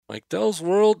Mike Dell's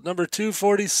World number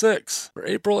 246 for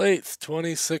April 8th,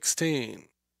 2016. I think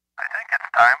it's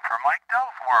time for Mike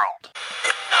Dell's World.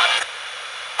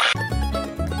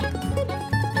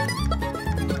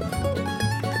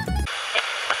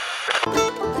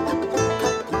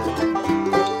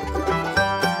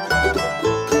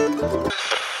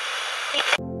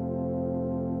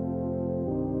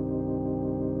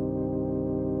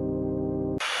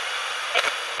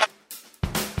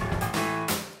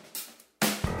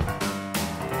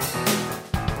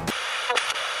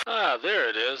 There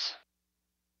it is.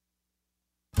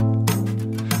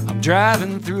 I'm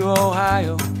driving through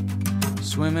Ohio,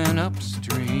 swimming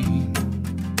upstream.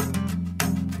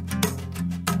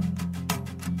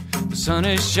 The sun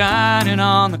is shining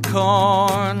on the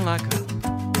corn like a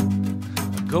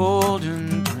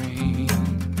golden dream.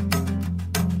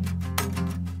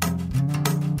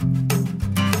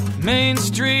 Main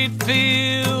Street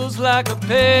feels like a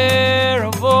pair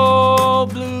of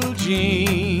old blue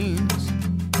jeans.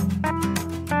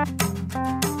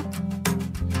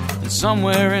 And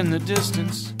somewhere in the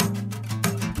distance,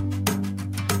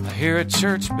 I hear a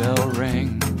church bell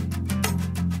ring.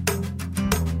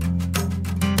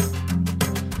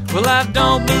 Well, I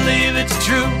don't believe it's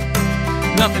true.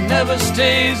 Nothing ever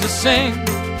stays the same.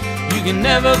 You can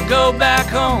never go back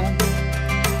home,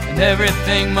 and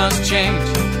everything must change.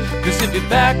 'Cause if you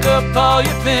back up all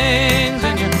your things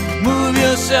and you move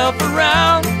yourself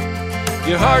around,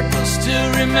 your heart will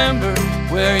still remember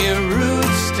where your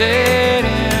roots stayed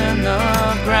in the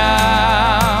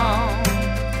ground.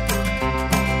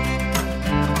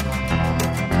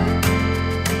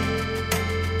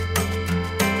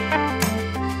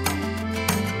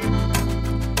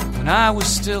 When I was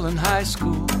still in high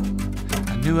school,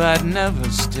 I knew I'd never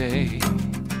stay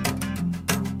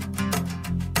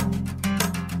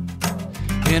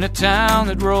in a town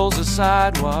that rolls the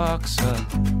sidewalks up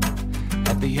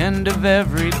at the end of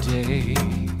every day.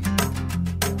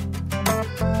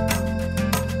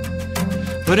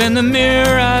 But in the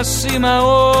mirror I see my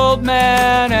old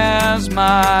man as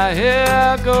my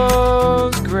hair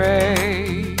goes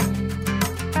gray.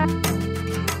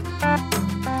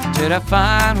 Did I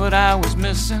find what I was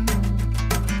missing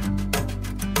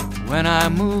when I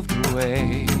moved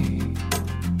away?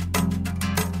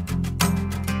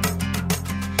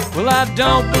 Well, I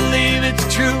don't believe it's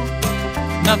true.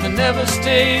 Nothing ever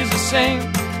stays the same.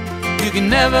 You can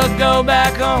never go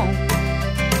back home,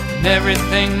 and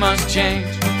everything must change.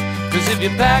 'Cause if you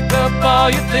pack up all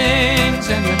your things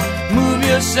and you move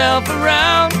yourself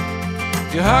around,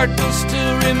 your heart will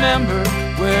still remember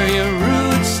where your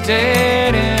roots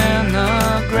stayed in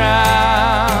the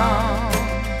ground.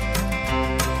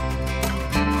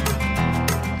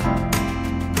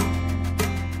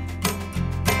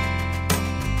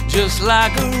 Just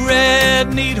like a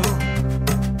red needle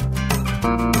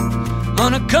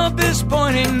on a compass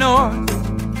pointing north,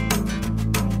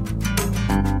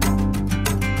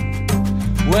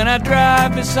 when I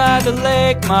drive beside the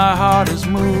lake, my heart is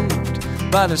moved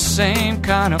by the same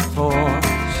kind of force.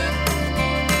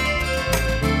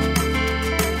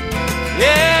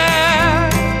 Yeah.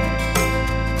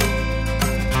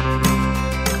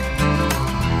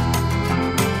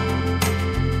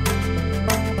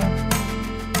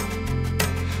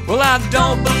 Well, I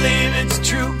don't believe it's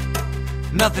true.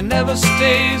 Nothing ever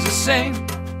stays the same.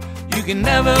 You can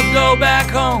never go back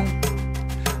home.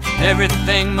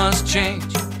 Everything must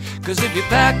change. 'Cause if you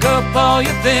pack up all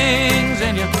your things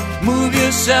and you move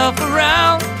yourself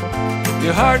around,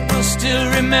 your heart will still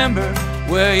remember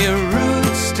where your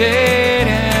roots stayed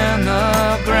in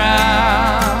the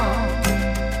ground.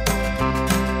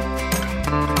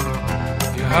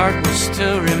 Your heart will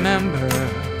still remember.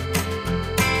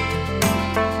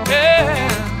 Yeah.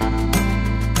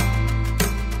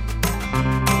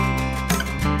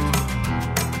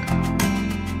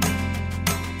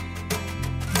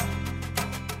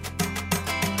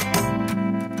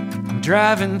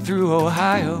 Driving through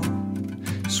Ohio,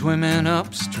 swimming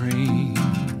upstream.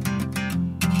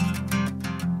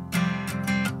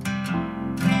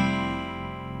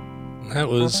 That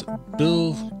was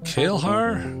Bill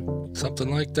Kalehar,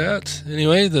 something like that.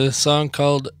 Anyway, the song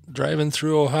called Driving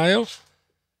Through Ohio.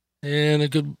 And a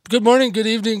good morning, good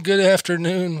evening, good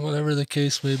afternoon, whatever the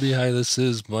case may be. Hi, this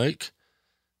is Mike.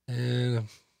 And I'm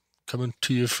coming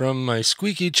to you from my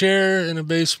squeaky chair in a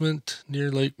basement near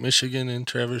Lake Michigan in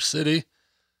Traverse City.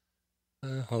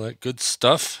 All that good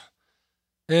stuff.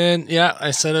 And yeah,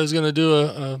 I said I was going to do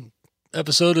a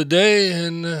episode a day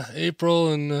in April,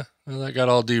 and well, that got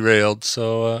all derailed.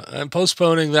 So I'm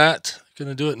postponing that. I'm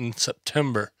going to do it in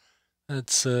September.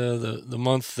 That's the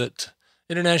month that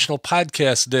International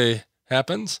Podcast Day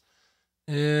happens.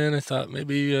 and I thought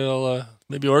maybe I'll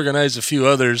maybe organize a few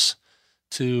others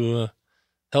to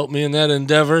help me in that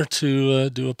endeavor to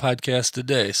do a podcast a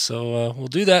day. So we'll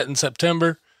do that in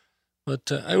September,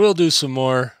 but I will do some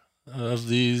more of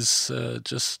these,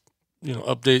 just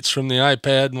updates from the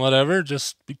iPad and whatever,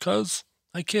 just because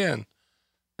I can.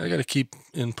 I got to keep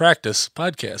in practice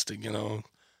podcasting.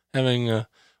 Having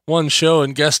one show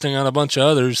and guesting on a bunch of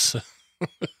others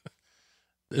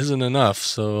isn't enough.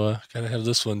 So got to have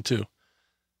this one too.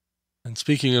 And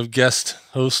speaking of guest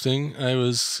hosting, I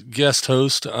was guest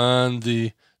host on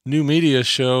the New Media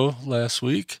Show last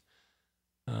week.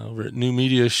 We're at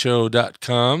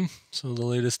newmediashow.com. So the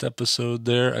latest episode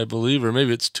there, I believe, or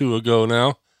maybe it's 2 ago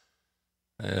now.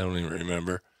 I don't even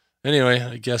remember. Anyway,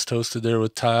 I guest hosted there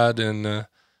with Todd and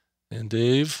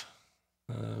Dave.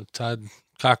 Todd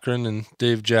Cochran and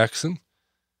Dave Jackson.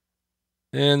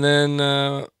 And then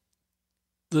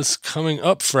this coming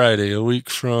up Friday, a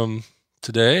week from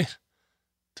today.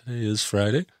 Today is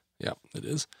Friday. Yeah, it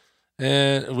is.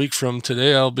 And a week from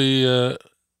today, I'll be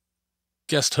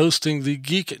guest hosting the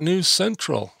Geek News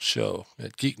Central show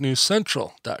at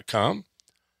geeknewscentral.com.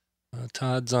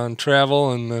 Todd's on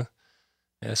travel and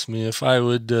asked me if I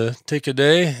would take a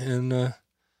day and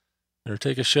or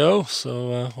take a show.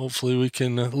 So hopefully we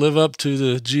can live up to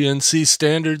the GNC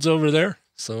standards over there.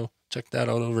 So check that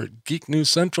out over at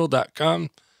geeknewscentral.com.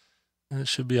 It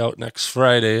should be out next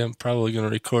Friday. I'm probably going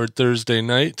to record Thursday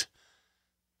night,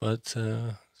 but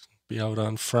be out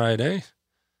on Friday.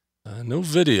 No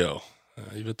video,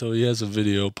 even though he has a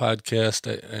video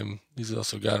podcast. He's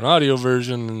also got an audio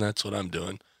version, and that's what I'm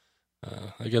doing.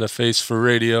 I got a face for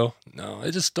radio. No,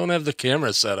 I just don't have the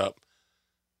camera set up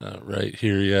right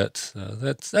here yet.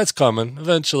 That's coming.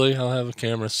 Eventually, I'll have a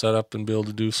camera set up and be able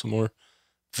to do some more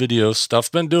video stuff.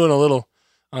 Been doing a little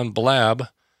on Blab.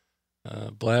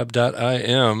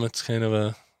 Blab.im. It's kind of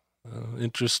a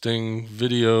interesting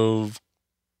video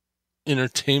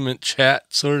entertainment chat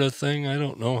sort of thing. I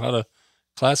don't know how to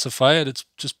classify it. It's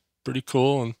just pretty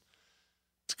cool, and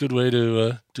it's a good way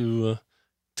to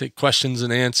take questions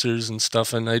and answers and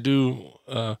stuff. And I do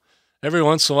every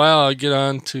once in a while I get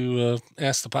on to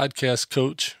Ask the Podcast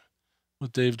Coach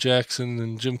with Dave Jackson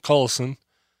and Jim Collison,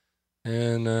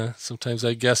 and sometimes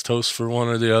I guest host for one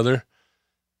or the other.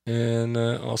 And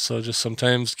also just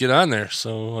sometimes get on there.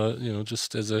 So,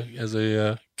 just as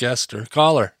a guest or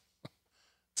caller.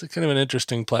 It's a kind of an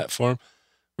interesting platform.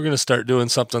 We're going to start doing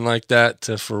something like that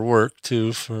for work,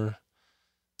 too, for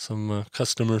some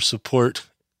customer support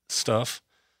stuff.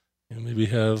 Maybe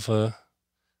have a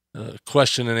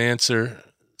question and answer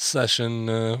session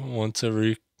once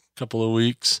every couple of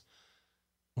weeks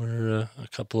where a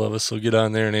couple of us will get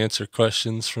on there and answer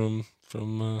questions from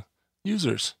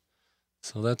users.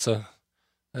 So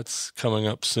that's coming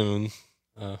up soon.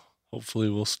 Hopefully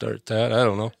we'll start that. I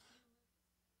don't know.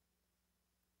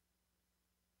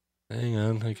 Hang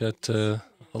on, I got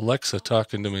Alexa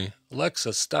talking to me.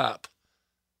 Alexa, stop.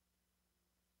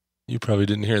 You probably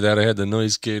didn't hear that. I had the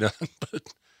noise gate on,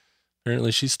 but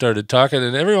apparently she started talking.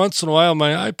 And every once in a while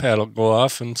my iPad will go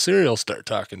off and Siri will start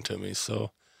talking to me.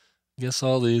 So I guess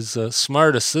all these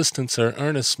smart assistants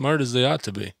aren't as smart as they ought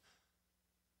to be.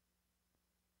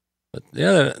 But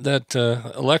yeah, that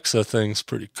Alexa thing's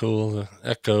pretty cool. The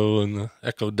Echo and the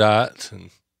Echo Dot, and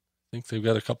I think they've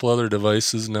got a couple other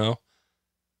devices now.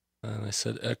 And I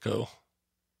said Echo.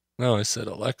 No, I said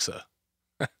Alexa.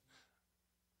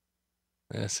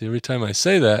 Yeah, see, every time I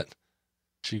say that,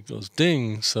 she goes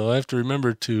ding. So I have to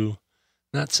remember to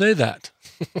not say that.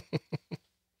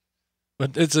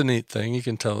 But it's a neat thing. You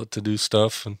can tell it to do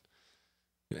stuff and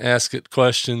ask it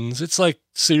questions. It's like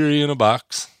Siri in a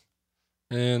box.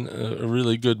 And a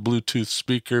really good Bluetooth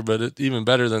speaker, but even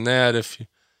better than that, if you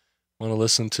want to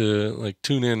listen to like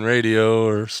TuneIn Radio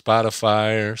or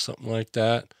Spotify or something like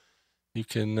that, you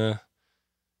can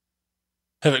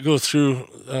have it go through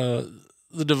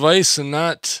the device and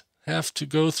not have to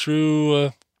go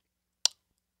through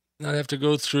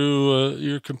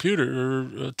your computer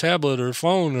or a tablet or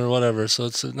phone or whatever. So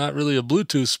it's not really a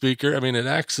Bluetooth speaker. I mean, it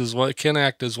can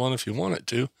act as one if you want it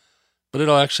to, but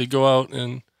it'll actually go out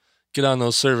and get on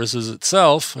those services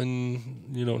itself,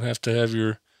 and you don't have to have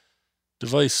your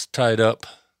device tied up.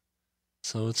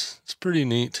 So it's pretty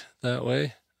neat that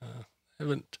way.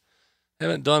 Haven't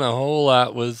done a whole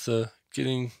lot with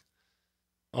getting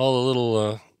all the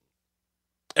little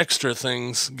extra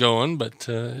things going, but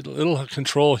it'll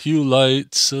control hue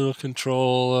lights. It'll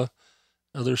control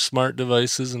other smart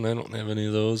devices, and I don't have any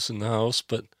of those in the house.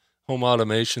 But home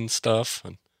automation stuff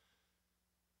and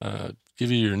give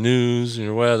you your news and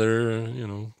your weather,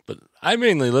 But I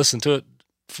mainly listen to it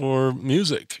for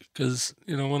music because,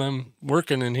 when I'm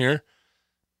working in here,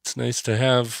 it's nice to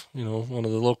have, one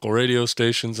of the local radio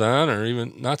stations on, or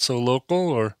even not so local,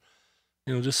 or,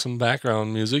 just some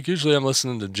background music. Usually I'm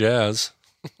listening to jazz.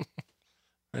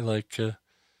 I like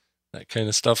that kind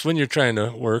of stuff when you're trying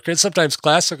to work, and sometimes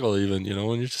classical even,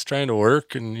 when you're just trying to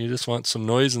work and you just want some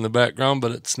noise in the background,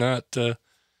 but it's not, you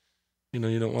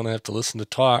don't want to have to listen to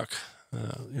talk,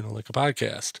 like a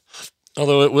podcast.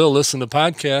 Although it will listen to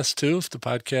podcasts too, if the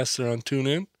podcasts are on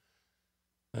TuneIn.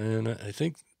 And I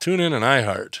think TuneIn and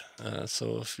iHeart.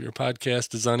 So if your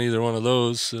podcast is on either one of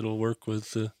those, it'll work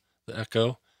with the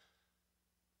Echo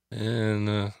and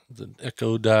the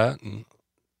Echo Dot.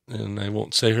 And I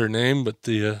won't say her name, but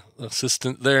the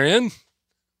assistant therein.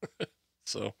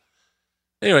 So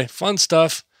anyway, fun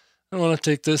stuff. I don't want to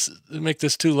make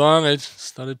this too long. I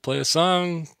just thought I'd play a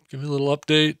song, give you a little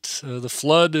update. The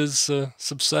flood is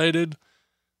subsided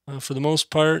for the most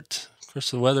part. Of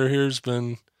course, the weather here's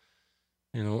been,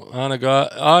 on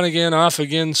again, off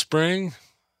again spring.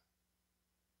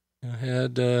 I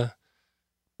had, I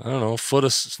don't know, a foot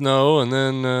of snow, and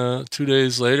then 2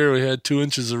 days later we had 2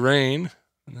 inches of rain,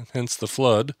 and hence the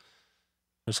flood. Of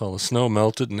course, all the snow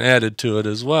melted and added to it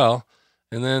as well.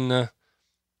 And then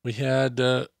we had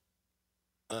a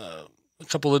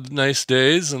couple of nice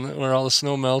days where all the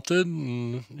snow melted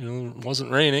and, it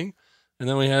wasn't raining. And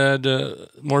then we had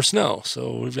more snow.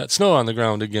 So we've got snow on the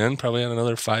ground again, probably had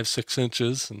another 5-6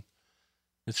 inches. And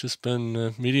it's just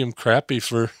been medium crappy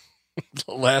for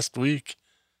the last week.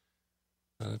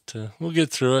 But we'll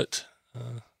get through it.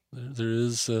 There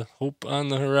is hope on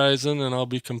the horizon, and I'll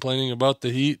be complaining about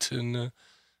the heat in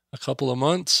a couple of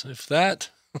months, if that.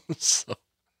 So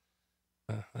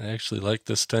I actually like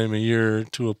this time of year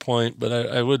to a point, but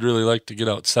I would really like to get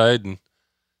outside and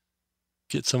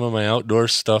get some of my outdoor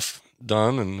stuff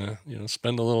done and,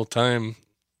 spend a little time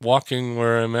walking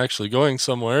where I'm actually going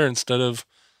somewhere instead of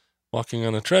walking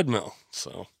on a treadmill.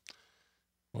 So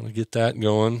I want to get that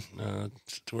going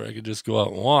to where I could just go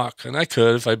out and walk. And I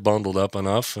could if I bundled up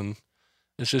enough. And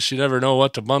it's just you never know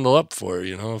what to bundle up for,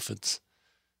 if it's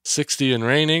 60 and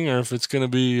raining or if it's going to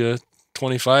be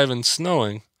 25 and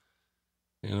snowing.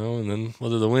 And then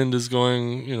whether the wind is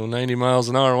going, 90 miles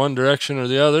an hour one direction or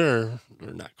the other,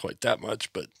 or not quite that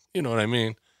much, but you know what I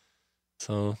mean.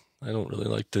 So I don't really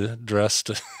like to dress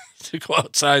to go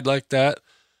outside like that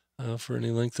for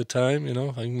any length of time.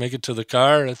 If I can make it to the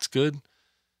car, that's good.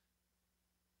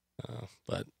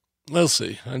 But we'll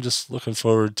see. I'm just looking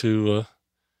forward to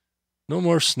no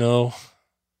more snow.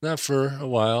 Not for a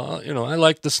while. I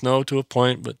like the snow to a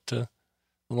point, but the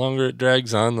longer it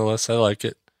drags on, the less I like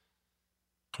it.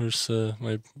 Of course,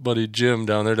 my buddy Jim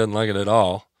down there doesn't like it at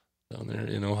all, down there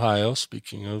in Ohio.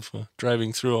 Speaking of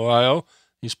driving through Ohio,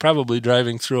 he's probably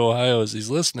driving through Ohio as he's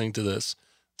listening to this.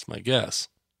 That's my guess. Is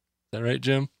that right,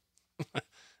 Jim?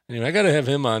 Anyway, I got to have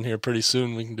him on here pretty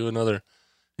soon. We can do another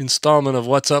installment of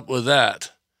What's Up With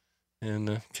That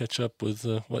and catch up with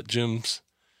what Jim's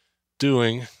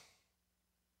doing.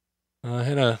 I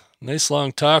had a nice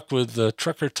long talk with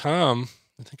Trucker Tom.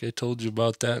 I think I told you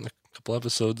about that in a couple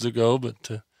episodes ago,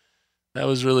 but that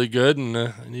was really good, and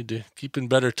I need to keep in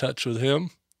better touch with him.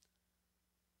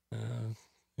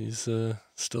 He's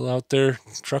still out there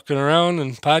trucking around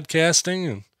and podcasting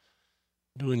and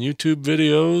doing YouTube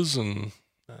videos and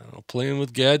playing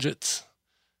with gadgets.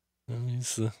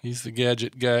 He's the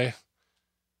gadget guy.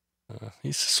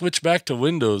 He's switched back to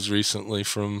Windows recently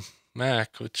from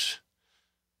Mac, which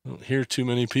I don't hear too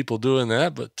many people doing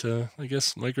that, but I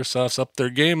guess Microsoft's upped their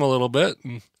game a little bit,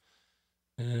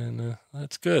 and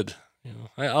that's good.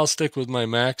 I'll stick with my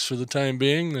Macs for the time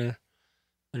being.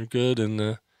 They're good,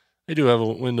 and I do have a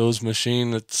Windows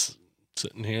machine that's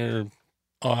sitting here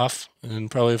off,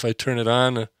 and probably if I turn it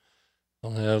on,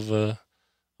 I'll have a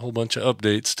whole bunch of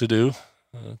updates to do.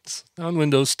 It's on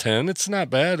Windows 10. It's not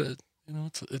bad.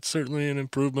 It's certainly an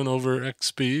improvement over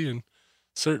XP and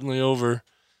certainly over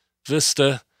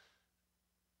Vista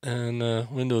and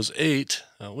Windows 8.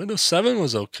 Windows 7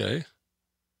 was okay.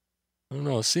 I don't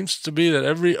know. It seems to be that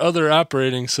every other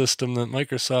operating system that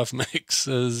Microsoft makes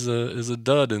is a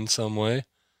dud in some way.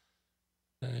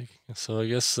 So I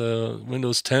guess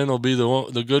Windows 10 will be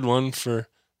the good one for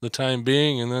the time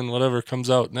being, and then whatever comes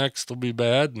out next will be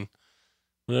bad, and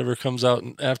whatever comes out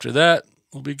after that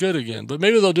will be good again. But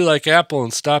maybe they'll do like Apple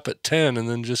and stop at 10 and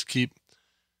then just keep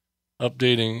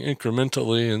updating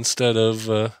incrementally instead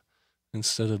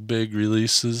of big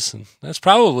releases. And that's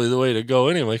probably the way to go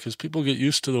anyway, because people get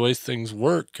used to the way things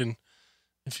work, and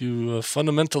if you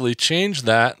fundamentally change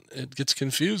that, it gets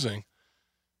confusing.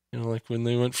 Like when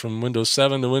they went from Windows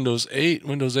 7 to Windows 8,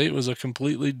 Windows 8 was a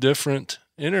completely different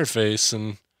interface,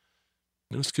 and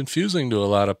It was confusing to a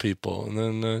lot of people. And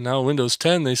then now Windows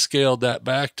 10, they scaled that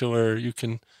back to where you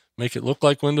can make it look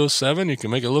like Windows 7. You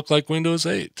can make it look like Windows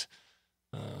 8.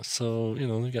 So,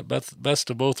 they got best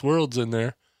of both worlds in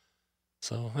there.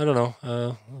 So, I don't know.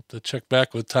 I'll have to check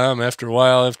back with Tom after a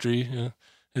while, after he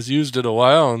has used it a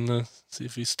while, and see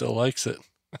if he still likes it.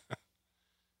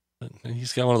 But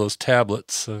he's got one of those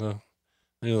tablets, the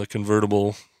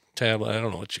convertible tablet. I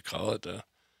don't know what you call it.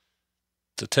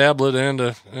 It's a tablet and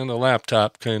a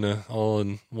laptop, kind of all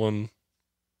in one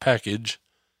package.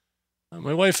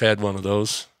 My wife had one of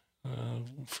those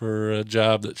for a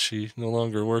job that she no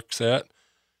longer works at.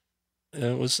 And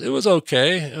it was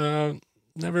okay.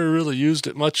 Never really used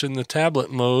it much in the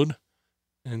tablet mode,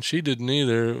 and she didn't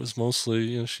either. It was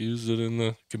mostly, she used it in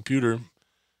the computer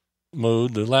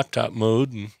mode, the laptop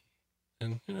mode,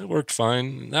 and it worked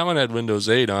fine. That one had Windows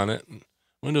 8 on it.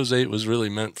 Windows 8 was really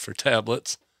meant for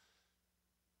tablets.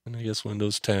 And I guess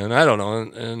Windows 10. I don't know.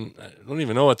 And I don't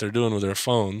even know what they're doing with their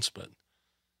phones, but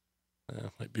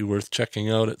might be worth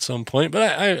checking out at some point.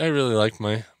 But I really like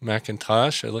my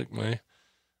Macintosh. I like my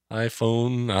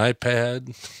iPhone,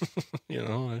 iPad.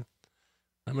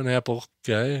 I'm an Apple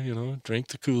guy, drink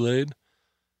the Kool-Aid.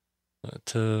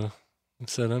 But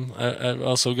I've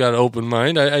also got an open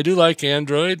mind. I do like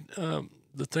Android.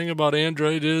 The thing about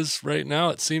Android is right now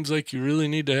it seems like you really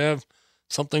need to have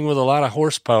something with a lot of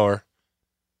horsepower.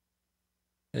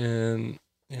 And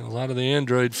a lot of the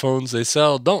Android phones they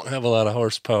sell don't have a lot of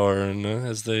horsepower. And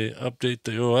as they update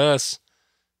the OS,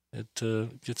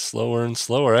 it gets slower and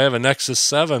slower. I have a Nexus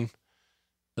 7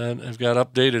 that I've got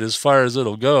updated as far as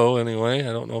it'll go anyway.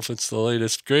 I don't know if it's the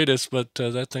latest, greatest, but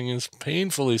that thing is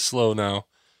painfully slow now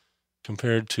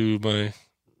compared to my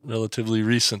relatively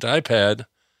recent iPad.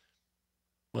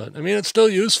 But, it's still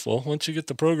useful. Once you get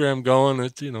the program going,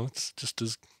 it's just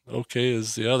as okay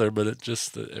as the other, but it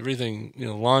just, everything,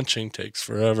 launching takes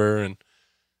forever, and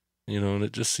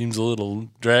it just seems a little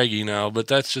draggy now, but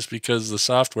that's just because the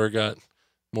software got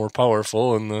more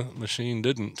powerful and the machine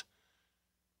didn't.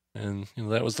 And,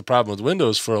 that was the problem with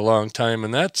Windows for a long time,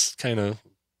 and that's kind of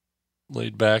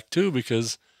laid back too,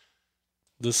 because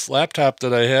this laptop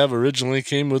that I have originally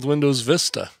came with Windows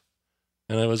Vista,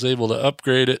 and I was able to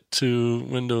upgrade it to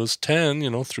Windows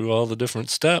 10, through all the different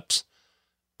steps,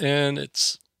 and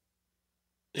it's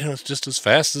just as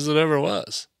fast as it ever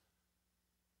was.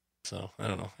 So, I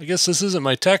don't know. I guess this isn't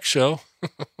my tech show,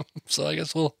 so I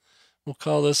guess we'll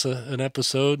call this an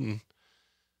episode, and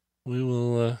we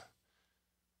will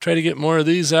try to get more of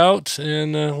these out,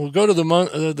 and we'll go to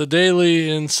the daily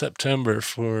in September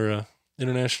for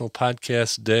International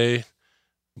Podcast Day,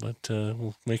 but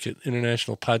we'll make it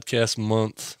International Podcast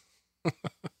Month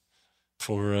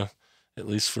for at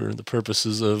least for the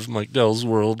purposes of Mike Dell's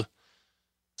world.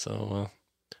 So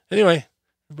anyway,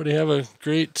 everybody have a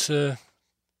great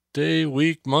day,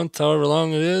 week, month, however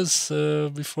long it is,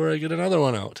 before I get another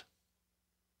one out.